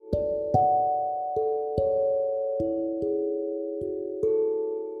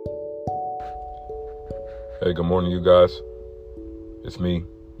Hey, good morning, you guys. It's me.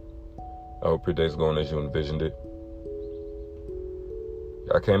 I hope your day's going as you envisioned it.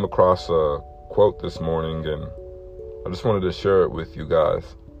 I came across a quote this morning and I just wanted to share it with you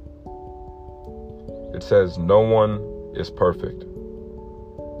guys. It says, "No one is perfect.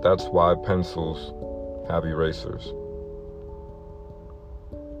 That's why pencils have erasers."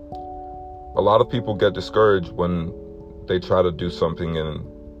 A lot of people get discouraged when they try to do something and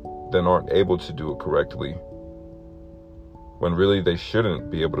then aren't able to do it correctly, when really they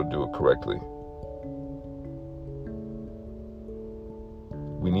shouldn't be able to do it correctly.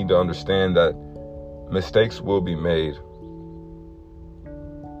 We need to understand that mistakes will be made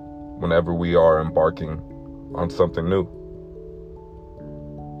whenever we are embarking on something new.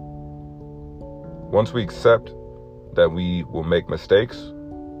 Once we accept that we will make mistakes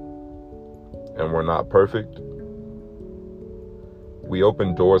and we're not perfect, we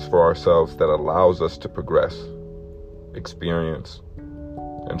open doors for ourselves that allows us to progress, experience,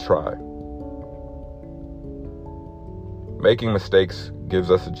 and try. Making mistakes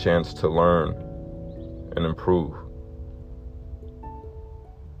gives us a chance to learn and improve.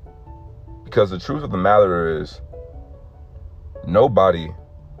 Because the truth of the matter is, nobody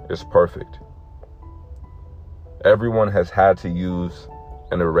is perfect. Everyone has had to use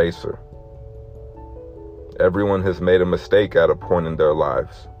an eraser. Everyone has made a mistake at a point in their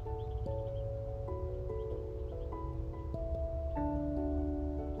lives.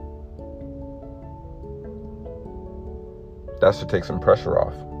 That should take some pressure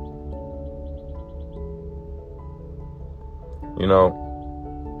off.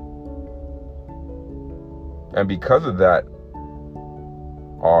 And because of that,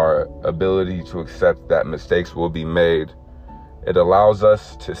 our ability to accept that mistakes will be made, it allows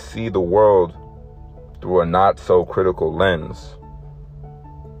us to see the world through a not so critical lens.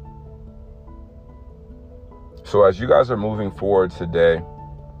 So as you guys are moving forward today,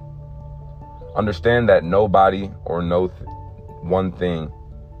 understand that nobody or no one thing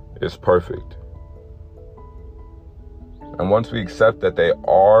is perfect. And once we accept that they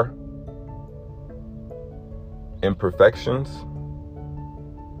are imperfections,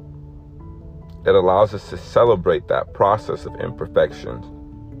 it allows us to celebrate that process of imperfection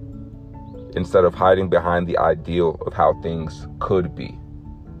instead of hiding behind the ideal of how things could be.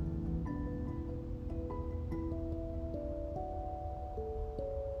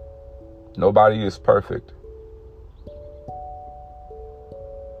 Nobody is perfect.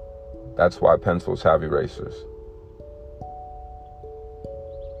 That's why pencils have erasers.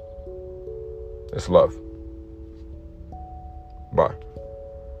 It's love.